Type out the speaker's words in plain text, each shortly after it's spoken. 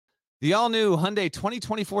The all-new Hyundai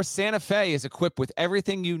 2024 Santa Fe is equipped with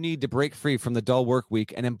everything you need to break free from the dull work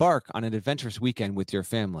week and embark on an adventurous weekend with your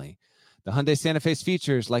family. The Hyundai Santa Fe's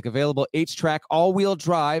features like available H-Track all-wheel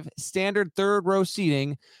drive, standard third-row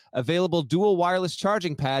seating, available dual wireless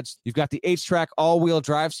charging pads. You've got the H-Track all-wheel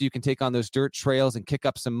drive so you can take on those dirt trails and kick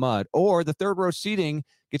up some mud. Or the third-row seating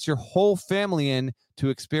gets your whole family in to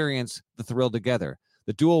experience the thrill together.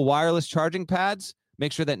 The dual wireless charging pads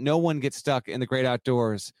make sure that no one gets stuck in the great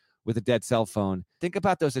outdoors with a dead cell phone. Think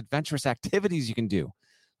about those adventurous activities you can do.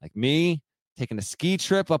 Like me, taking a ski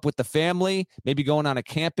trip up with the family, maybe going on a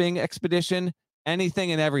camping expedition,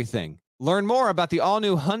 anything and everything. Learn more about the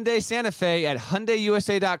all-new Hyundai Santa Fe at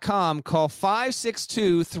HyundaiUSA.com. Call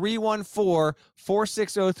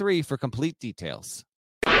 562-314-4603 for complete details.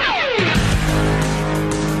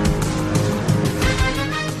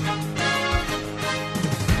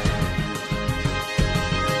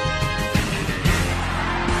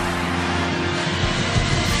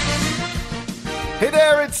 Hey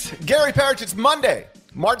there, it's Gary Parrish. It's Monday,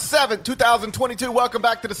 March 7th, 2022. Welcome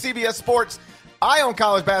back to the CBS Sports Eye on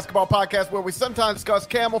College Basketball Podcast, where we sometimes discuss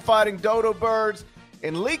camel fighting, dodo birds,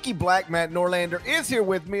 and leaky black. Matt Norlander is here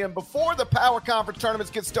with me. And before the Power Conference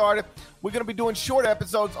tournaments get started, we're going to be doing short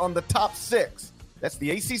episodes on the top six. That's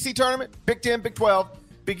the ACC tournament, Big 10, Big 12,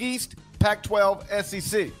 Big East, Pac-12,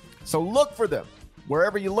 SEC. So look for them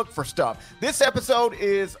wherever you look for stuff. This episode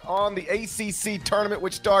is on the ACC tournament,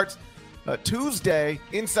 which starts Tuesday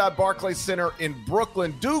inside Barclays Center in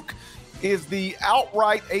Brooklyn. Duke is the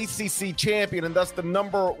outright ACC champion and thus the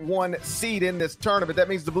number one seed in this tournament. That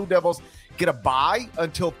means the Blue Devils get a bye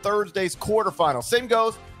until Thursday's quarterfinal. Same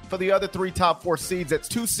goes for the other three top four seeds. That's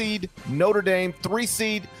 2 seed Notre Dame, 3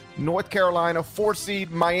 seed North Carolina, 4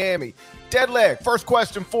 seed Miami. Dead leg. First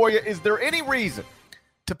question for you. Is there any reason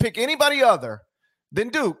to pick anybody other than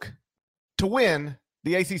Duke to win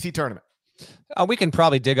the ACC tournament? We can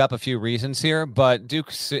probably dig up a few reasons here, but Duke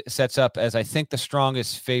sets up as, I think, the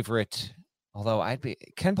strongest favorite, although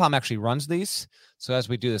KenPom actually runs these. So as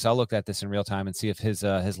we do this, I'll look at this in real time and see if his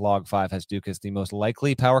log 5 has Duke as the most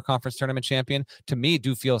likely Power Conference tournament champion. To me,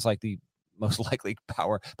 Duke feels like the most likely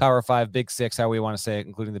Power 5, Big 6, how we want to say it,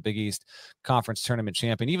 including the Big East Conference tournament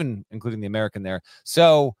champion, even including the American there.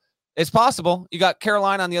 So it's possible. You got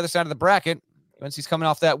Carolina on the other side of the bracket. UNC's coming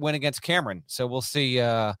off that win against Cameron. So we'll see.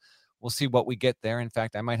 We'll see what we get there. In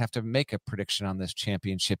fact, I might have to make a prediction on this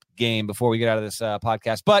championship game before we get out of this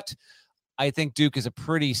podcast. But I think Duke is a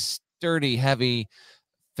pretty sturdy, heavy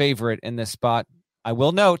favorite in this spot. I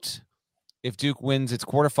will note, if Duke wins its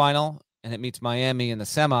quarterfinal and it meets Miami in the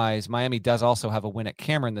semis, Miami does also have a win at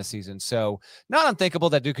Cameron this season. So not unthinkable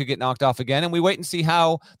that Duke could get knocked off again. And we wait and see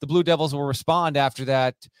how the Blue Devils will respond after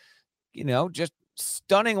that, just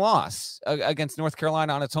stunning loss against North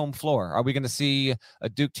Carolina on its home floor. Are we going to see a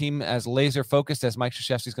Duke team as laser focused as Mike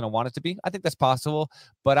Krzyzewski's going to want it to be? I think that's possible,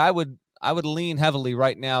 but I would lean heavily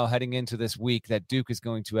right now heading into this week that Duke is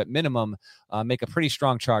going to, at minimum, make a pretty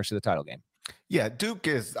strong charge to the title game. Yeah, Duke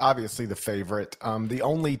is obviously the favorite. The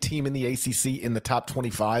only team in the ACC in the top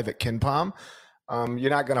 25 at KenPom.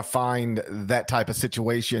 You're not going to find that type of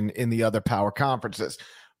situation in the other power conferences.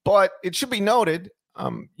 But it should be noted,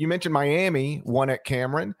 you mentioned Miami won at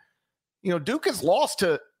Cameron. Duke has lost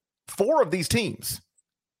to 4 of these teams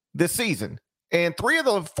this season, and 3 of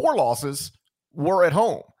the 4 losses were at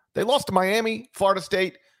home. They lost to Miami, Florida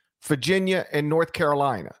State, Virginia, and North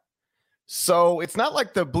Carolina. So it's not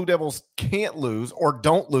like the Blue Devils can't lose or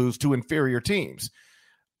don't lose to inferior teams.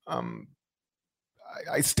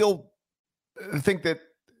 I still think that,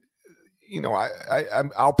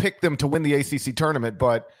 I'll pick them to win the ACC tournament,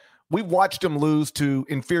 but we've watched them lose to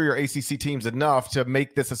inferior ACC teams enough to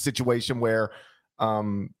make this a situation where,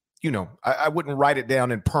 I wouldn't write it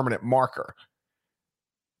down in permanent marker.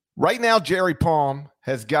 Right now, Jerry Palm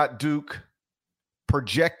has got Duke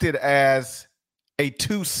projected as a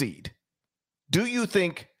 2 seed. Do you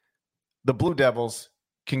think the Blue Devils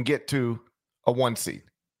can get to a 1 seed?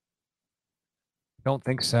 Don't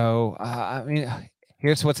think so.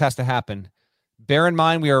 Here's what has to happen. Bear in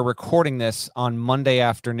mind, we are recording this on Monday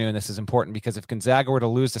afternoon. This is important because if Gonzaga were to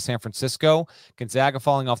lose to San Francisco, Gonzaga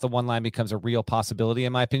falling off the 1 line becomes a real possibility,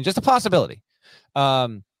 in my opinion. Just a possibility.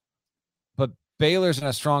 But Baylor's in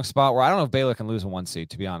a strong spot where I don't know if Baylor can lose a 1 seed,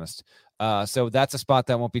 to be honest. So that's a spot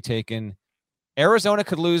that won't be taken. Arizona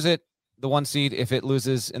could lose it, the 1 seed, if it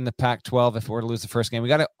loses in the Pac-12, if it were to lose the first game. We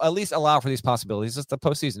got to at least allow for these possibilities. It's the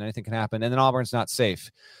postseason. Anything can happen. And then Auburn's not safe.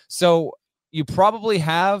 So you probably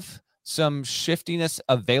have some shiftiness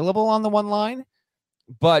available on the 1 line,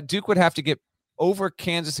 but Duke would have to get over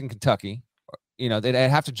Kansas and Kentucky. They'd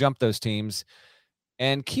have to jump those teams.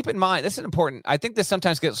 And keep in mind, this is important. I think this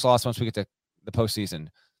sometimes gets lost once we get to the postseason.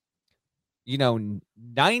 90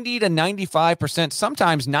 to 95%,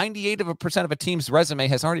 sometimes 98% of a team's resume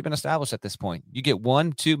has already been established at this point. You get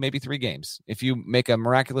 1, 2, maybe 3 games. If you make a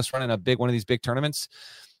miraculous run in one of these big tournaments,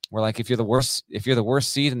 where like if you're the worst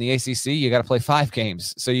seed in the ACC, you got to play 5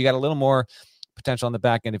 games. So you got a little more potential on the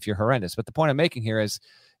back end if you're horrendous. But the point I'm making here is,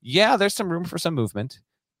 yeah, there's some room for some movement,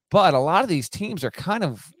 but a lot of these teams are kind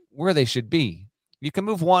of where they should be. You can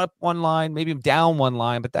move one up one line, maybe down one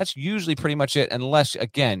line, but that's usually pretty much it, unless,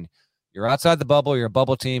 again, you're outside the bubble, you're a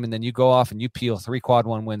bubble team, and then you go off and you peel 3 quad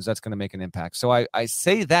 1 wins. That's going to make an impact. So I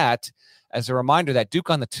say that as a reminder that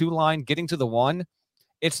Duke on the 2 line, getting to the 1,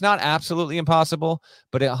 it's not absolutely impossible,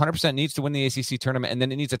 but it 100% needs to win the ACC tournament, and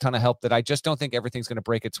then it needs a ton of help that I just don't think everything's going to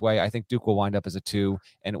break its way. I think Duke will wind up as a 2,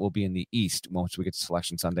 and it will be in the East once we get to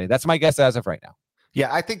Selection Sunday. That's my guess as of right now. Yeah,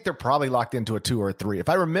 I think they're probably locked into a 2 or a 3. If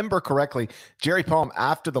I remember correctly, Jerry Palm,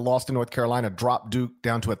 after the loss to North Carolina, dropped Duke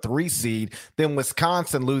down to a 3 seed. Then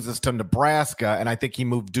Wisconsin loses to Nebraska, and I think he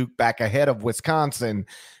moved Duke back ahead of Wisconsin.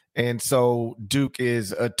 And so Duke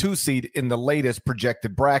is a 2 seed in the latest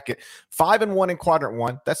projected bracket. 5-1 in quadrant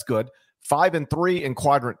 1. That's good. 5-3 in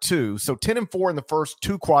quadrant 2. So 10-4 in the first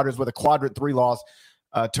 2 quarters with a quadrant 3 loss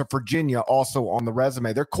to Virginia also on the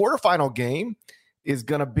resume. Their quarterfinal game is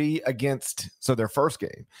going to be against, so their first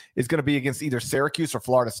game is going to be against either Syracuse or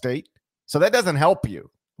Florida State. So that doesn't help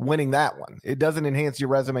you winning that one. It doesn't enhance your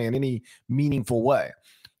resume in any meaningful way.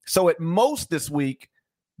 So at most this week,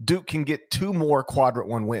 Duke can get 2 more quadrant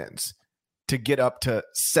 1 wins to get up to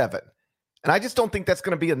 7. And I just don't think that's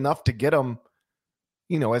going to be enough to get them,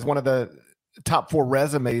 as one of the top 4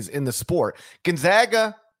 resumes in the sport.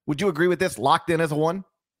 Gonzaga, would you agree with this? Locked in as a 1?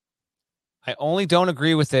 I only don't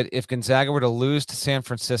agree with it if Gonzaga were to lose to San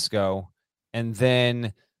Francisco and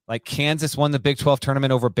then like Kansas won the Big 12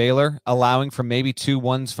 tournament over Baylor, allowing for maybe 2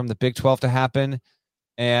 1s from the Big 12 to happen.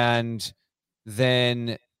 And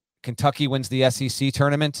then Kentucky wins the SEC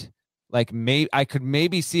tournament. Like I could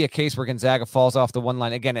maybe see a case where Gonzaga falls off the 1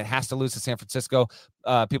 line. Again, it has to lose to San Francisco.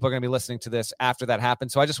 People are going to be listening to this after that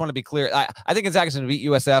happens. So I just want to be clear. I think Gonzaga's going to beat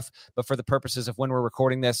USF, but for the purposes of when we're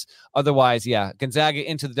recording this, otherwise, yeah, Gonzaga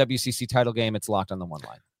into the WCC title game, it's locked on the 1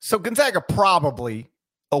 line. So Gonzaga probably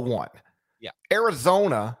a 1. Yeah.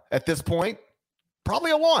 Arizona at this point,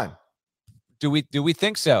 probably a 1. Do we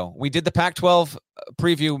think so? We did the Pac-12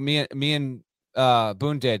 preview. Me and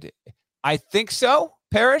Boone did. I think so.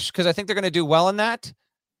 Parrish, because I think they're going to do well in that.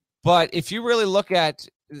 But if you really look at,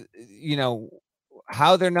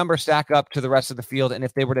 how their numbers stack up to the rest of the field, and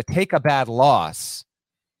if they were to take a bad loss,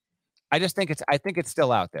 I think it's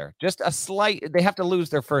still out there. Just a slight, they have to lose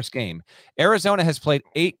their first game. Arizona has played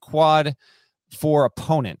 8 quad 4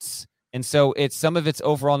 opponents. And so some of its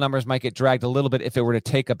overall numbers might get dragged a little bit if it were to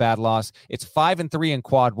take a bad loss. It's 5-3 in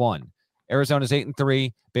quad 1. Arizona's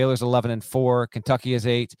 8-3, Baylor's 11-4, Kentucky is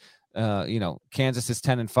 8. Kansas is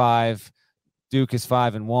 10-5, Duke is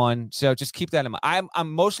 5-1. So just keep that in mind.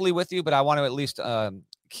 I'm mostly with you, but I want to at least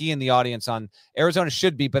key in the audience on Arizona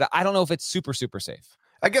should be, but I don't know if it's super, super safe.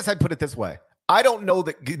 I guess I'd put it this way. I don't know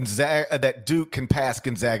that Duke can pass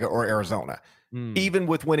Gonzaga or Arizona, even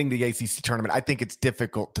with winning the ACC tournament. I think it's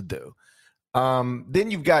difficult to do.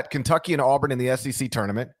 Then you've got Kentucky and Auburn in the SEC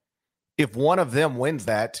tournament. If one of them wins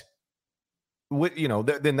that,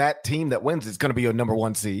 then that team that wins is going to be a number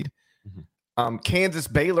 1 seed. Mm-hmm. Kansas,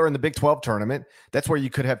 Baylor in the Big 12 tournament. That's where you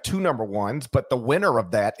could have 2 number 1s, but the winner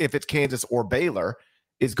of that, if it's Kansas or Baylor,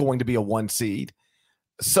 is going to be a 1 seed.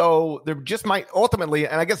 So there just might ultimately,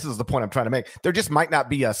 and I guess this is the point I'm trying to make, there just might not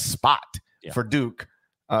be a spot for Duke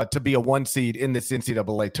to be a 1 seed in this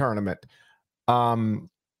NCAA tournament.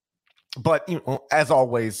 But as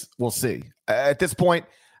always, we'll see. At this point,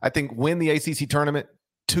 I think win the ACC tournament,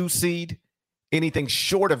 2 seed. Anything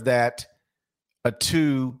short of that, a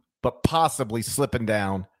 2, but possibly slipping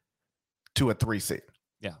down to a 3 seed.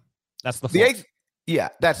 Yeah, that's the floor.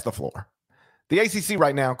 That's the floor. The ACC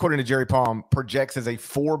right now, according to Jerry Palm, projects as a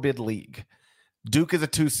 4-bid league. Duke is a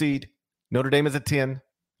 2 seed. Notre Dame is a 10.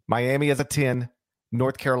 Miami is a 10.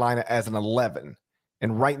 North Carolina as an 11.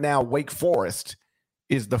 And right now, Wake Forest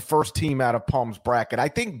is the first team out of Palm's bracket. I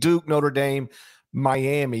think Duke, Notre Dame,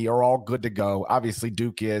 Miami are all good to go. Obviously,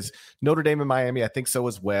 Duke is. Notre Dame and Miami, I think so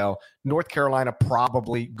as well. North Carolina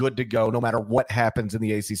probably good to go no matter what happens in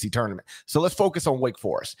the ACC tournament. So let's focus on Wake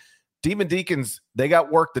Forest. Demon Deacons, they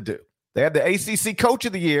got work to do. They have the ACC Coach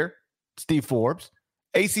of the Year, Steve Forbes,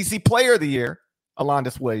 ACC Player of the Year,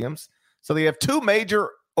 Alondas Williams. So they have 2 major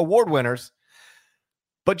award winners,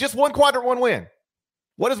 but just 1 quadrant 1 win.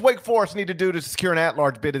 What does Wake Forest need to do to secure an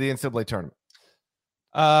at-large bid to the NCAA tournament?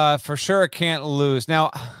 For sure, it can't lose.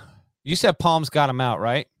 Now, You said Palm's got him out,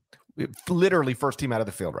 right? Literally first team out of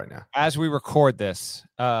the field right now. As we record this,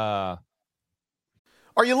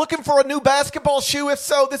 Are you looking for a new basketball shoe? If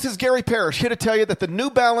so, this is Gary Parrish here to tell you that the New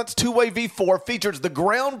Balance 2-Way V4 features the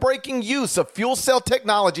groundbreaking use of fuel cell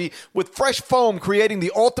technology with fresh foam, creating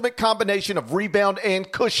the ultimate combination of rebound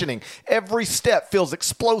and cushioning. Every step feels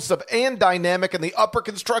explosive and dynamic, and the upper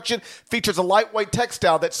construction features a lightweight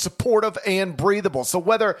textile that's supportive and breathable. So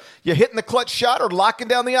whether you're hitting the clutch shot or locking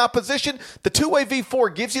down the opposition, the 2-Way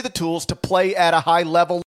V4 gives you the tools to play at a high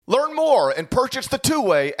level. Learn more and purchase the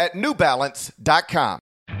 2-Way at newbalance.com.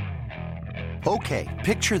 Okay,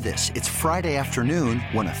 picture this. It's Friday afternoon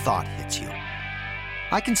when a thought hits you.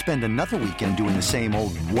 I can spend another weekend doing the same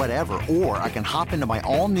old whatever, or I can hop into my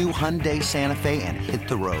all-new Hyundai Santa Fe and hit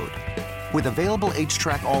the road. With available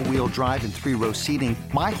H-Track all-wheel drive and 3-row seating,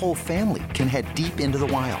 my whole family can head deep into the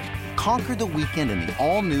wild. Conquer the weekend in the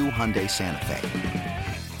all-new Hyundai Santa Fe.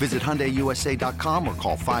 Visit HyundaiUSA.com or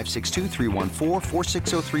call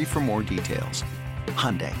 562-314-4603 for more details.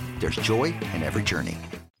 Hyundai, there's joy in every journey.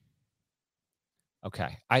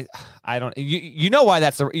 okay. I don't. You know why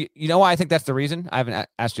that's the. You know why I think that's the reason. I haven't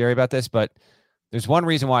asked Jerry about this, but there's one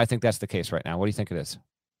reason why I think that's the case right now. What do you think it is?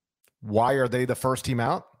 Why are they the first team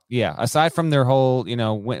out? Yeah. Aside from their whole,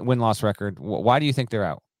 win-loss record, why do you think they're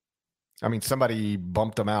out? I mean, somebody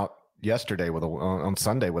bumped them out yesterday on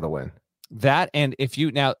Sunday with a win. That, and if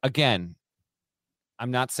you now again,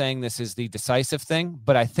 I'm not saying this is the decisive thing,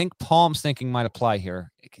 but I think Palm's thinking might apply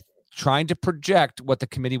here, trying to project what the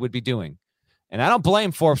committee would be doing. And I don't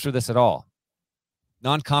blame Forbes for this at all.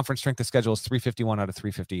 Non-conference strength of schedule is 351 out of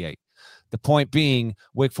 358. The point being,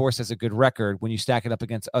 Wake Forest has a good record. When you stack it up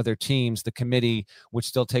against other teams, the committee, which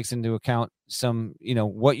still takes into account some,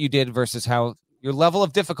 what you did versus how your level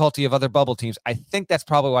of difficulty of other bubble teams. I think that's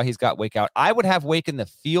probably why he's got Wake out. I would have Wake in the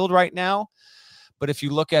field right now, but if you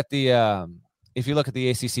look at the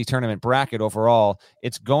ACC tournament bracket overall,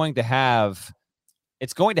 it's going to have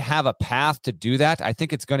a path to do that. I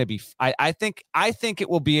think it's going to be. I think it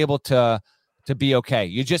will be able to be okay.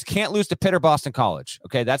 You just can't lose to Pitt or Boston College.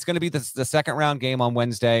 Okay, that's going to be the second round game on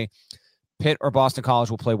Wednesday. Pitt or Boston College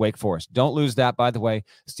will play Wake Forest. Don't lose that, by the way.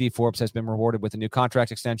 Steve Forbes has been rewarded with a new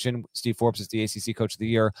contract extension. Steve Forbes is the ACC Coach of the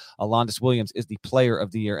Year. Alondas Williams is the Player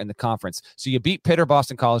of the Year in the conference. So you beat Pitt or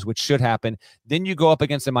Boston College, which should happen. Then you go up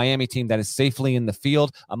against a Miami team that is safely in the field,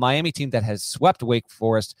 a Miami team that has swept Wake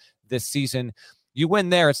Forest this season. You win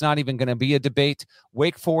there, it's not even going to be a debate.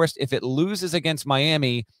 Wake Forest, if it loses against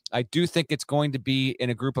Miami, I do think it's going to be in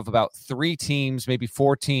a group of about 3 teams, maybe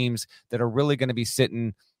 4 teams that are really going to be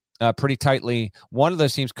sitting pretty tightly. One of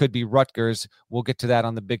those teams could be Rutgers. We'll get to that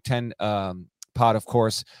on the Big Ten pod, of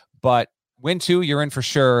course. But win 2, you're in for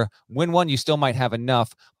sure. Win 1, you still might have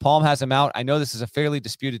enough. Palm has them out. I know this is a fairly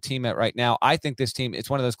disputed team right now. I think this team, it's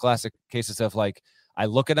one of those classic cases of like, I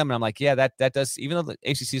look at them and I'm like, yeah, that does, even though the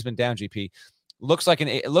ACC has been down, GP, looks like an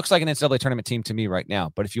NCAA tournament team to me right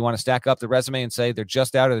now. But if you want to stack up the resume and say they're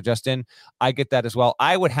just out or they're just in, I get that as well.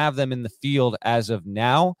 I would have them in the field as of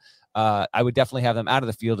now. I would definitely have them out of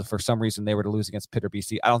the field if for some reason they were to lose against Pitt or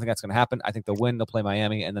BC. I don't think that's going to happen. I think they'll win. They'll play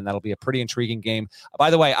Miami, and then that'll be a pretty intriguing game. By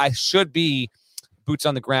the way, I should be boots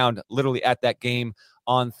on the ground literally at that game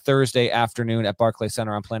on Thursday afternoon at Barclays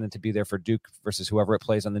Center. I'm planning to be there for Duke versus whoever it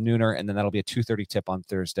plays on the nooner, and then that'll be a 2:30 tip on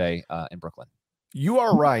Thursday in Brooklyn. You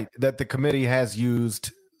are right that the committee has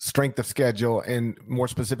used strength of schedule and more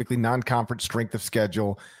specifically non-conference strength of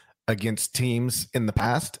schedule against teams in the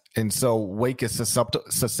past. And so Wake is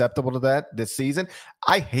susceptible to that this season.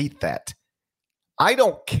 I hate that. I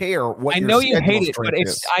don't care what I know you hate it, but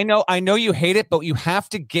I know you hate it, but you have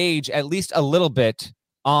to gauge at least a little bit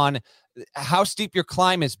on how steep your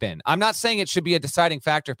climb has been. I'm not saying it should be a deciding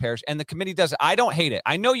factor, Parrish, and the committee does it. I don't hate it.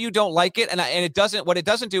 I know you don't like it, and it doesn't. What it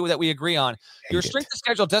doesn't do that we agree on, your strength of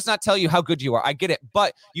schedule does not tell you how good you are. I get it,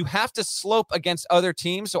 but you have to slope against other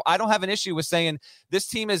teams. So I don't have an issue with saying this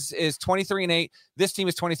team is 23-8. This team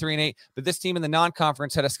is 23-8, but this team in the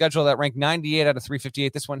non-conference had a schedule that ranked 98 out of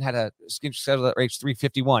 358. This one had a schedule that ranked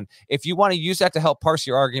 351. If you want to use that to help parse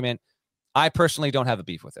your argument, I personally don't have a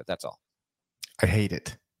beef with it. That's all. I hate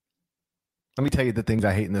it. Let me tell you the things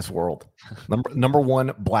I hate in this world. Number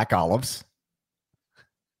 1, black olives.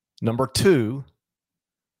 Number 2,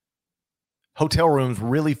 hotel rooms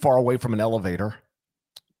really far away from an elevator.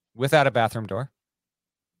 Without a bathroom door.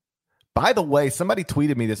 By the way, somebody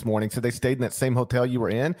tweeted me this morning, said they stayed in that same hotel you were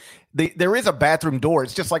in. There is a bathroom door.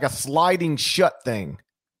 It's just like a sliding shut thing.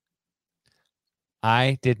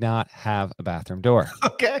 I did not have a bathroom door.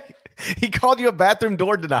 Okay. He called you a bathroom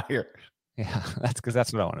door denier. Yeah, that's because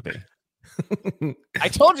that's what I want to be. I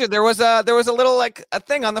told you there was a little like a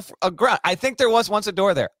thing on the ground. I think there was once a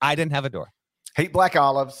door there. I didn't have a door. Hate Black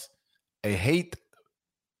Olives. I hate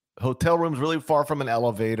hotel rooms really far from an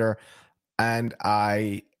elevator. And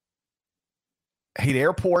I hate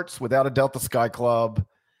airports without a Delta Sky Club.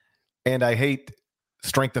 And I hate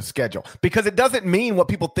strength of schedule because it doesn't mean what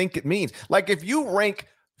people think it means. Like if you rank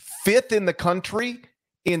 5th in the country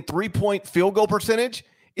in 3-point field goal percentage,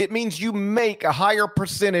 it means you make a higher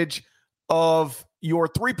percentage of your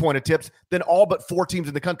 3-point attempts than all but 4 teams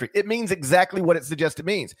in the country. It means exactly what it suggests it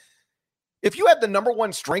means. If you have the number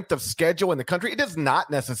 1 strength of schedule in the country, it does not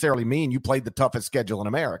necessarily mean you played the toughest schedule in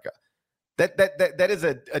America. That is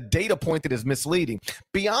a data point that is misleading.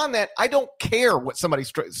 Beyond that, I don't care what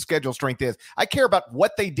somebody's schedule strength is. I care about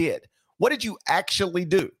what they did. What did you actually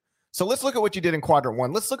do? So let's look at what you did in quadrant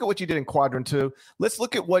 1. Let's look at what you did in quadrant 2. Let's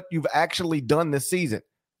look at what you've actually done this season.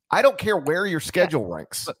 I don't care where your schedule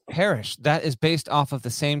ranks. But Parrish, that is based off of the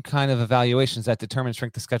same kind of evaluations that determine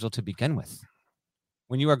strength of schedule to begin with.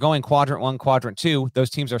 When you are going quadrant 1, quadrant 2, those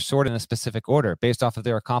teams are sorted in a specific order based off of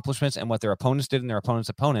their accomplishments and what their opponents did and their opponents'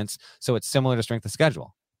 opponents. So it's similar to strength of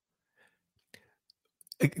schedule.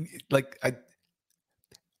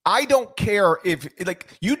 I don't care if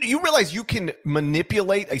you realize you can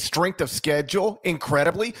manipulate a strength of schedule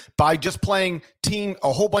incredibly by just playing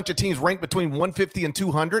a whole bunch of teams ranked between 150 and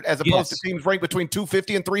 200 as opposed to teams ranked between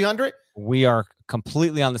 250 and 300. We are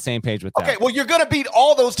completely on the same page with that. Okay, well, you're going to beat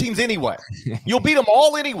all those teams anyway. You'll beat them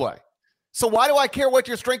all anyway. So why do I care what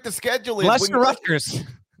your strength of schedule is? Unless you're Rutgers.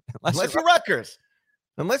 Unless you're Rutgers.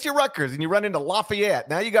 Unless you're Rutgers and you run into Lafayette.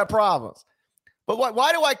 Now you got problems. But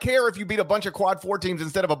why do I care if you beat a bunch of quad 4 teams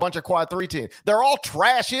instead of a bunch of quad 3 teams? They're all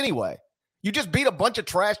trash anyway. You just beat a bunch of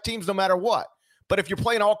trash teams no matter what. But if you're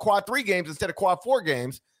playing all quad 3 games instead of quad 4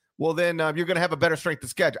 games, well, then you're going to have a better strength of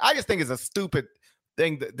schedule. I just think it's a stupid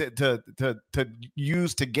thing to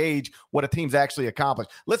use to gauge what a team's actually accomplished.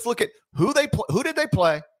 Let's look at who did they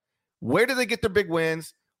play, where did they get their big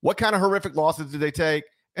wins, what kind of horrific losses did they take,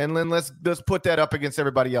 and then let's put that up against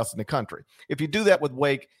everybody else in the country. If you do that with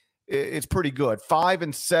Wake, it's pretty good.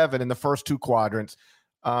 5-7 in the first 2 quadrants,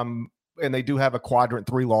 and they do have a quadrant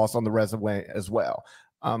 3 loss on the resume as well.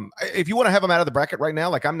 If you want to have them out of the bracket right now,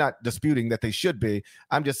 like I'm not disputing that they should be.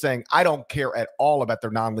 I'm just saying I don't care at all about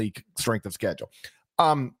their non-league strength of schedule.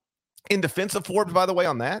 In defense of Forbes, by the way,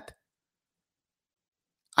 on that,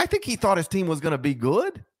 I think he thought his team was going to be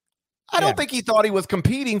good. I don't think he thought he was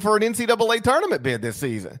competing for an NCAA tournament bid this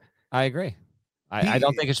season. I agree. I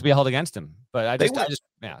don't think it should be held against him, but I think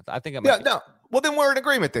it might be. No. Well, then we're in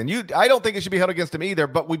agreement then. I don't think it should be held against him either,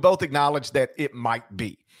 but we both acknowledge that it might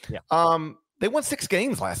be. Yeah. They won 6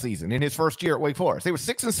 games last season in his first year at Wake Forest. They were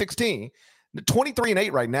 6-16,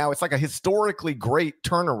 23-8 right now. It's like a historically great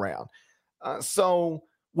turnaround. So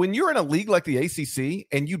when you're in a league like the ACC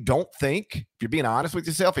and you don't think, if you're being honest with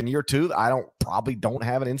yourself, in year 2, probably don't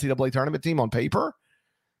have an NCAA tournament team on paper,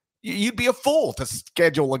 you'd be a fool to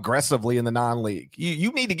schedule aggressively in the non-league.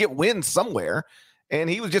 You need to get wins somewhere, and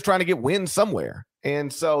he was just trying to get wins somewhere.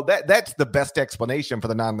 And so that's the best explanation for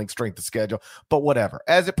the non-league strength of schedule. But whatever.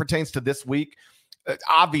 As it pertains to this week,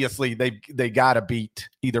 obviously they got to beat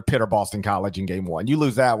either Pitt or Boston College in game 1. You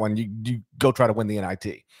lose that one, you go try to win the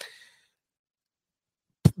NIT.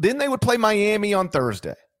 Then they would play Miami on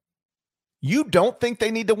Thursday. You don't think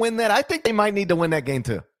they need to win that? I think they might need to win that game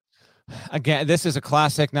too. Again, this is a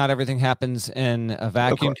classic. Not everything happens in a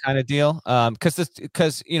vacuum kind of deal.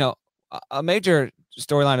 Because a major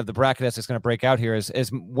storyline of the bracket as it's going to break out here is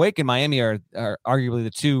Wake and Miami are arguably the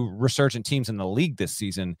 2 resurgent teams in the league this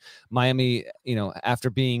season. Miami, after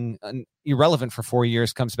being irrelevant for 4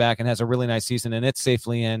 years, comes back and has a really nice season, and it's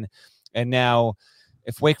safely in. And now,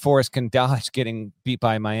 if Wake Forest can dodge getting beat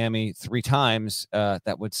by Miami 3 times,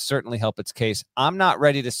 that would certainly help its case. I'm not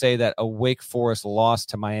ready to say that a Wake Forest loss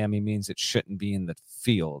to Miami means it shouldn't be in the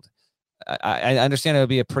field. I understand it would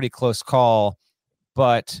be a pretty close call,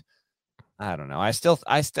 but I don't know.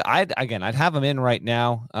 I'd have them in right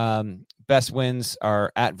now. Best wins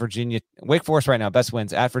are at Virginia. Wake Forest right now, best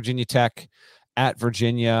wins at Virginia Tech, at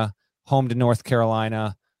Virginia, home to North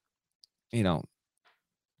Carolina,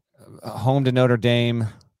 home to Notre Dame.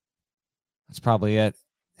 That's probably it.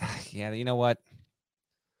 Yeah, you know what?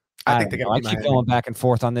 I keep going back and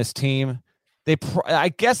forth on this team. I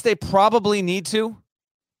guess they probably need to.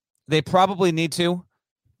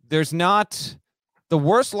 There's not the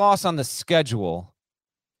worst loss on the schedule,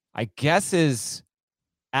 I guess, is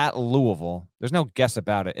at Louisville. There's no guess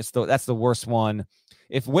about it. That's the worst one.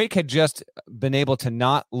 If Wake had just been able to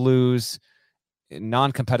not lose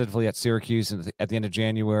non-competitively at Syracuse at the end of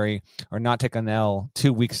January, or not take an L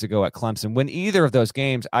 2 weeks ago at Clemson. Win either of those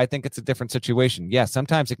games, I think it's a different situation. Yes,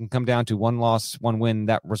 sometimes it can come down to one loss, one win,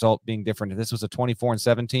 that result being different. If this was a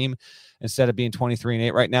 24-7 team instead of being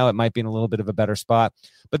 23-8 right now, it might be in a little bit of a better spot.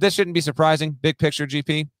 But this shouldn't be surprising. Big picture,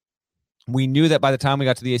 GP. We knew that by the time we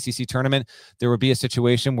got to the ACC tournament, there would be a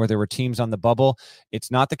situation where there were teams on the bubble.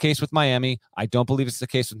 It's not the case with Miami. I don't believe it's the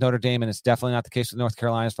case with Notre Dame, and it's definitely not the case with North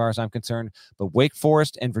Carolina as far as I'm concerned. But Wake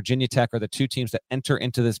Forest and Virginia Tech are the two teams that enter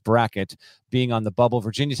into this bracket being on the bubble.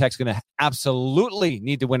 Virginia Tech's going to absolutely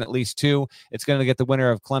need to win at least two. It's going to get the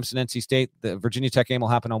winner of Clemson, NC State. The Virginia Tech game will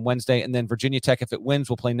happen on Wednesday, and then Virginia Tech, if it wins,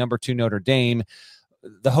 will play number 2 Notre Dame.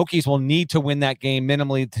 The Hokies will need to win that game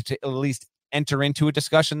minimally to at least enter into a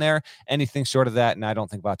discussion there. Anything short of that, and I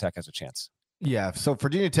don't think Va Tech has a chance. Yeah, so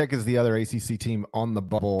Virginia Tech is the other ACC team on the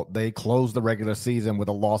bubble. They closed the regular season with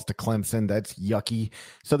a loss to Clemson. That's yucky.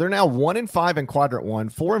 So they're now 1-5 in quadrant 1,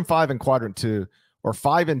 4-5 in quadrant 2, or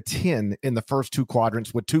 5-10 in the first 2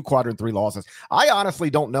 quadrants with 2 quadrant 3 losses. I honestly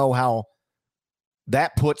don't know how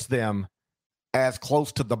that puts them as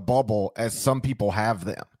close to the bubble as some people have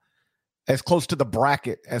them, as close to the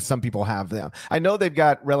bracket as some people have them. I know they've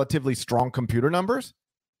got relatively strong computer numbers.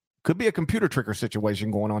 Could be a computer tricker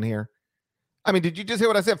situation going on here. I mean, did you just hear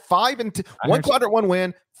what I said? 5-10, 1 quadrant 1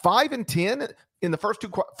 win, 5-10 in the first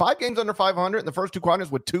 2, 5 games under 500 in the first 2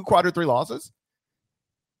 quadrants with 2 quadrant 3 losses.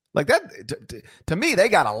 Like that, to me, they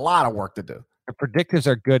got a lot of work to do. The predictives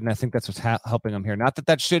are good, and I think that's what's helping them here. Not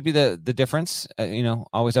that should be the difference.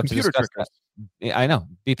 Always up computer to discuss trickers. That. I know.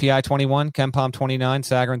 BPI 21, KenPom 29,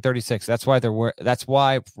 Sagarin 36. That's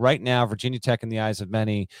why right now Virginia Tech, in the eyes of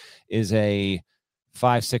many, is a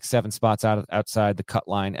 5, 6, 7 spots outside the cut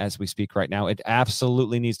line as we speak right now. It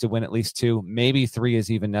absolutely needs to win at least 2. Maybe 3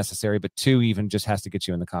 is even necessary, but 2 even just has to get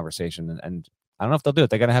you in the conversation. And I don't know if they'll do it.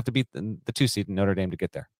 They're going to have to beat the 2 seed in Notre Dame to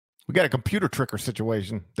get there. We got a computer tricker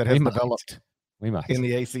situation that has developed. We might. In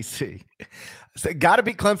the ACC. So got to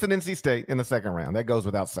beat Clemson, NC State in the second round. That goes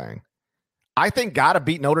without saying. I think got to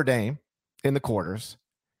beat Notre Dame in the quarters.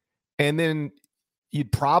 And then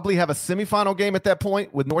you'd probably have a semifinal game at that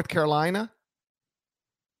point with North Carolina.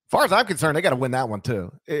 As far as I'm concerned, they got to win that one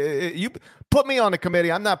too. You put me on the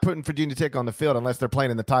committee, I'm not putting Virginia Tech on the field unless they're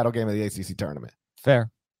playing in the title game of the ACC tournament.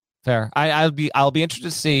 Fair. I'll be interested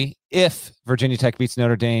to see if Virginia Tech beats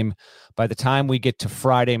Notre Dame by the time we get to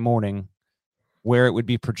Friday morning, where it would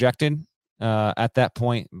be projected at that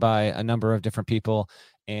point by a number of different people,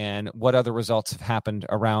 and what other results have happened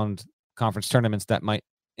around conference tournaments that might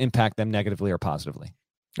impact them negatively or positively.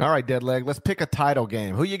 All right, Deadleg, let's pick a title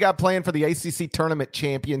game. Who you got playing for the ACC tournament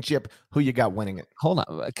championship? Who you got winning it? Hold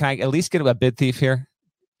on. Can I at least get a bid thief here?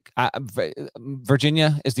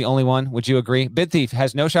 Virginia is the only one. Would you agree? Bid thief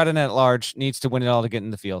has no shot in it at large, needs to win it all to get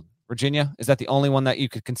in the field. Virginia, is that the only one that you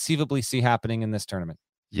could conceivably see happening in this tournament?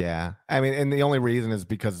 Yeah. I mean, and the only reason is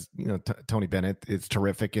because, Tony Bennett is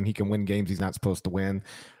terrific and he can win games he's not supposed to win.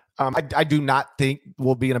 I do not think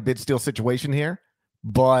we'll be in a bid steal situation here,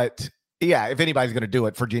 but yeah, if anybody's going to do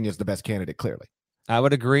it, Virginia's the best candidate, clearly. I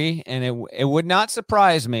would agree. And it would not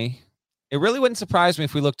surprise me. It really wouldn't surprise me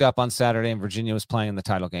if we looked up on Saturday and Virginia was playing the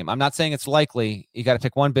title game. I'm not saying it's likely. You got to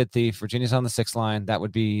pick one bid thief. Virginia's on the 6th line. That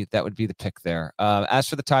would be the pick there. As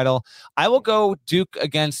for the title, I will go Duke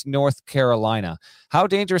against North Carolina. How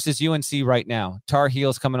dangerous is UNC right now? Tar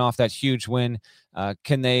Heels coming off that huge win.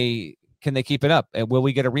 Can they keep it up? Will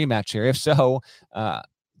we get a rematch here? If so,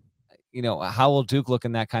 how will Duke look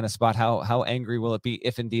in that kind of spot? How angry will it be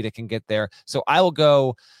if indeed it can get there? So I will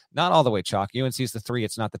go not all the way chalk. UNC is the 3.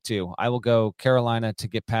 It's not the 2. I will go Carolina to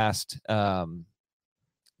get past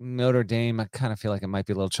Notre Dame. I kind of feel like it might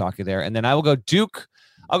be a little chalky there. And then I will go Duke.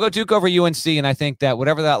 I'll go Duke over UNC. And I think that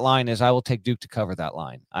whatever that line is, I will take Duke to cover that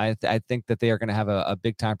line. I think that they are going to have a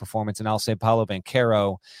big time performance. And I'll say Paolo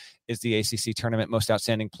Banchero is the ACC tournament most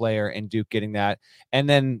outstanding player, and Duke getting that. And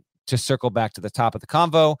then to circle back to the top of the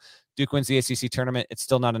convo, Duke wins the ACC tournament. It's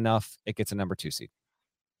still not enough. It gets a number 2 seed.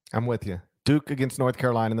 I'm with you. Duke against North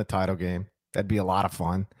Carolina in the title game. That'd be a lot of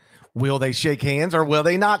fun. Will they shake hands or will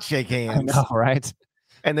they not shake hands? I know, right?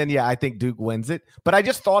 And then, I think Duke wins it. But I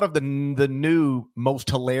just thought of the new most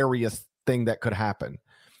hilarious thing that could happen.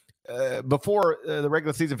 Before the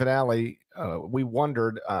regular season finale, we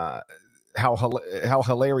wondered how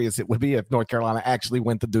hilarious it would be if North Carolina actually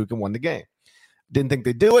went to Duke and won the game. Didn't think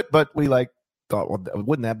they'd do it, but we thought, well,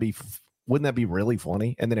 wouldn't that be really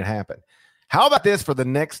funny? And then it happened. How about this for the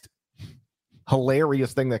next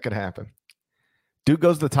hilarious thing that could happen? Duke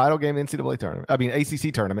goes to the title game in the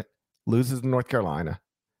ACC tournament, loses to North Carolina.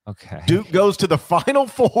 Okay. Duke goes to the Final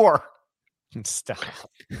Four. Stop.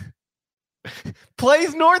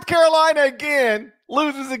 Plays North Carolina again,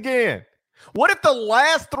 loses again. What if the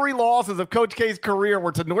last 3 losses of Coach K's career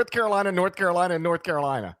were to North Carolina, North Carolina, and North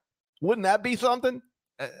Carolina? Wouldn't that be something?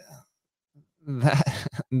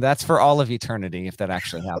 That's for all of eternity if that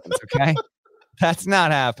actually happens, okay? That's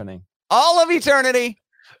not happening. All of eternity.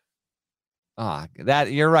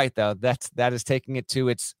 That you're right though. That is taking it to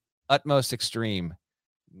its utmost extreme.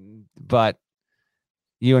 But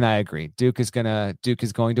you and I agree. Duke is going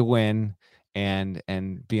to win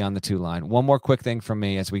and be on the 2 line. One more quick thing from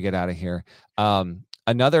me as we get out of here.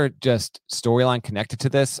 Another just storyline connected to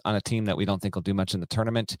this on a team that we don't think will do much in the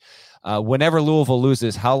tournament. Whenever Louisville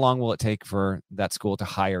loses, how long will it take for that school to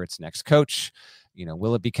hire its next coach?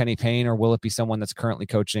 Will it be Kenny Payne or will it be someone that's currently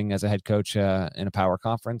coaching as a head coach in a power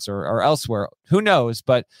conference or elsewhere? Who knows?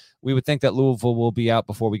 But we would think that Louisville will be out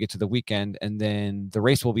before we get to the weekend, and then the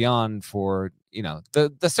race will be on for,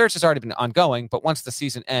 the search has already been ongoing, but once the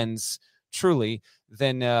season ends truly,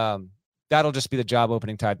 then that'll just be the job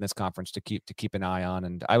opening tide in this conference to keep an eye on.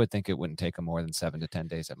 And I would think it wouldn't take them more than 7 to 10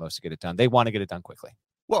 days at most to get it done. They want to get it done quickly.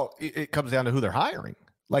 Well, it comes down to who they're hiring.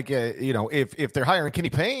 Like, if they're hiring Kenny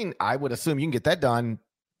Payne, I would assume you can get that done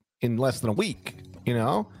in less than a week,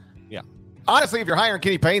 Yeah. Honestly, if you're hiring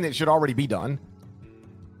Kenny Payne, it should already be done.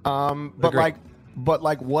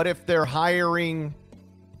 But what if they're hiring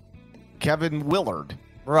Kevin Willard?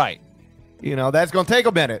 Right. That's going to take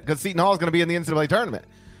a minute because Seton Hall is going to be in the NCAA tournament.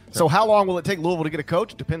 Sure. So how long will it take Louisville to get a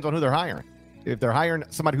coach? Depends on who they're hiring. If they're hiring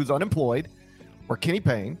somebody who's unemployed or Kenny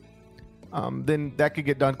Payne, then that could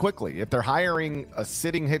get done quickly. If they're hiring a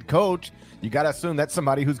sitting head coach, you got to assume that's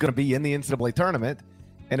somebody who's going to be in the NCAA tournament.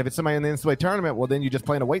 And if it's somebody in the NCAA tournament, well, then you're just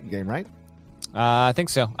playing a waiting game, right? I think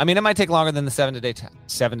so. I mean, it might take longer than the 7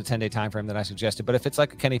 to 10 day time frame that I suggested. But if it's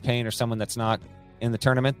like a Kenny Payne or someone that's not in the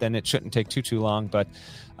tournament, then it shouldn't take too long. But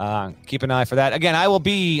keep an eye for that. Again, I will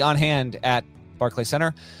be on hand at Barclays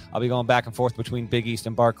Center. I'll be going back and forth between Big East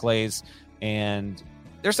and Barclays, and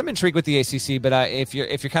there's some intrigue with the ACC, but if you're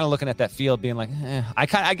kind of looking at that field, being like,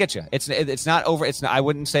 I get you. It's not over. I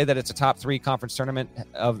wouldn't say that it's a top 3 conference tournament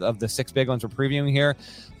of the 6 big ones we're previewing here,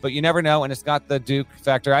 but you never know. And it's got the Duke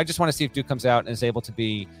factor. I just want to see if Duke comes out and is able to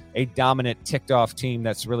be a dominant, ticked off team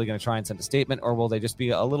that's really going to try and send a statement, or will they just be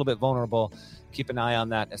a little bit vulnerable? Keep an eye on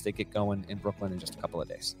that as they get going in Brooklyn in just a couple of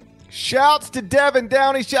days. Shouts to Devin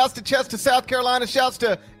Downey. Shouts to Chester, South Carolina. Shouts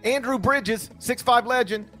to Andrew Bridges, 6'5"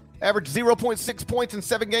 legend. Averaged 0.6 points in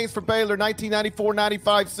 7 games for Baylor,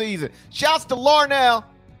 1994-95 season. Shouts to Larnell.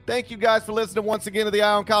 Thank you guys for listening once again to the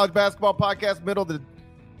Eye on College Basketball Podcast, middle of the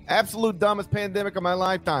absolute dumbest pandemic of my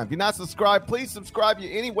lifetime. If you're not subscribed, please subscribe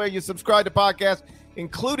anywhere you subscribe to podcasts,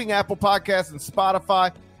 including Apple Podcasts and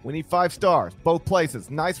Spotify. We need 5 stars, both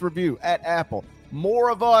places. Nice review at Apple.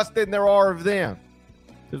 More of us than there are of them.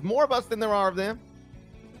 There's more of us than there are of them.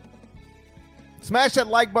 Smash that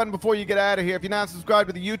like button before you get out of here. If you're not subscribed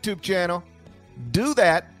to the YouTube channel, do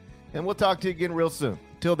that, and we'll talk to you again real soon.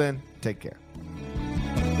 Till then, take care.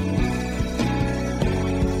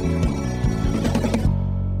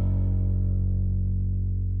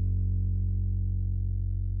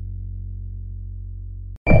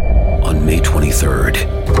 On May 23rd,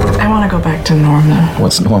 I want to go back to normal.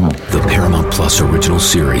 What's normal? the Paramount Plus original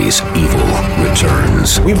series, Evil,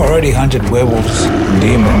 returns. We've already hunted werewolves,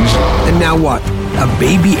 demons. And now what? A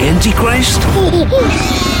baby Antichrist?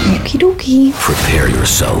 Okie dokie. Prepare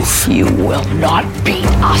yourself You will not beat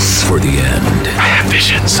us. for the end. I have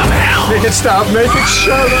visions of hell. Make it stop, make it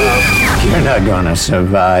shut up. You're not gonna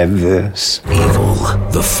survive this. Evil,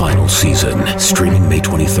 the final season, streaming May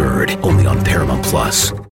 23rd, only on Paramount Plus.